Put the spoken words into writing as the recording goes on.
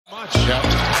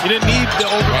You didn't need the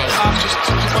over the top, just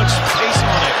too much pace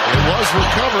on it. It was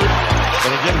recovered,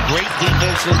 but again, great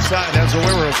defense inside. As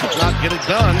O'Leary could not get it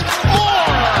done.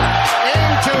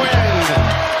 End to end.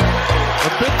 The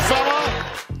big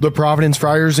fella. The Providence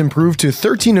Friars improved to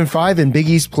 13-5 in Big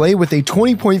East play with a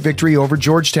 20-point victory over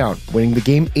Georgetown, winning the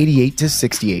game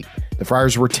 88-68. The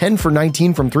Friars were 10 for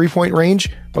 19 from three-point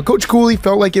range, but Coach Cooley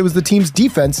felt like it was the team's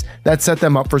defense that set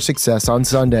them up for success on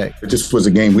Sunday. It just was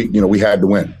a game we had to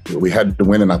win. We had to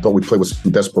win, and I thought we played with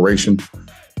some desperation.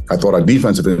 I thought our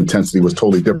defensive intensity was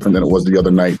totally different than it was the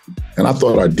other night. And I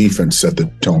thought our defense set the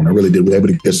tone. I really did. We were able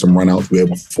to get some runouts. We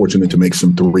were fortunate to make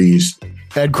some threes.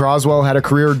 Ed Croswell had a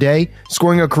career day,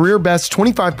 scoring a career-best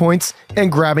 25 points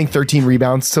and grabbing 13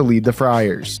 rebounds to lead the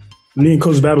Friars. Me and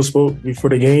Coach Battle spoke before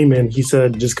the game, and he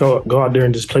said just go out there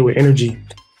and just play with energy.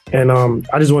 And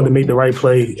I just wanted to make the right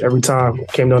play every time I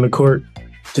came down the court,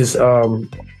 just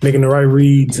making the right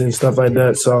reads and stuff like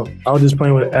that. So I was just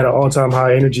playing at an all-time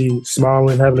high energy,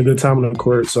 smiling, having a good time on the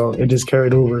court. So it just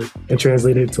carried over and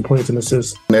translated to points and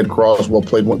assists. Ed Croswell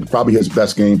played probably his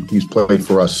best game he's played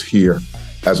for us here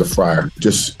as a Friar.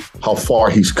 Just how far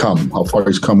he's come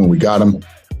when we got him.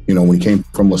 You know, when he came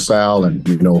from LaSalle, and,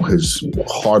 you know, his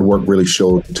hard work really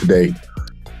showed today.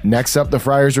 Next up, the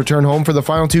Friars return home for the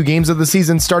final two games of the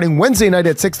season starting Wednesday night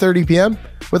at 6:30 p.m.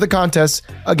 with a contest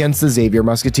against the Xavier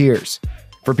Musketeers.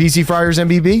 For PC Friars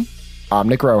MBB, I'm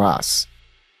Nick Rojas.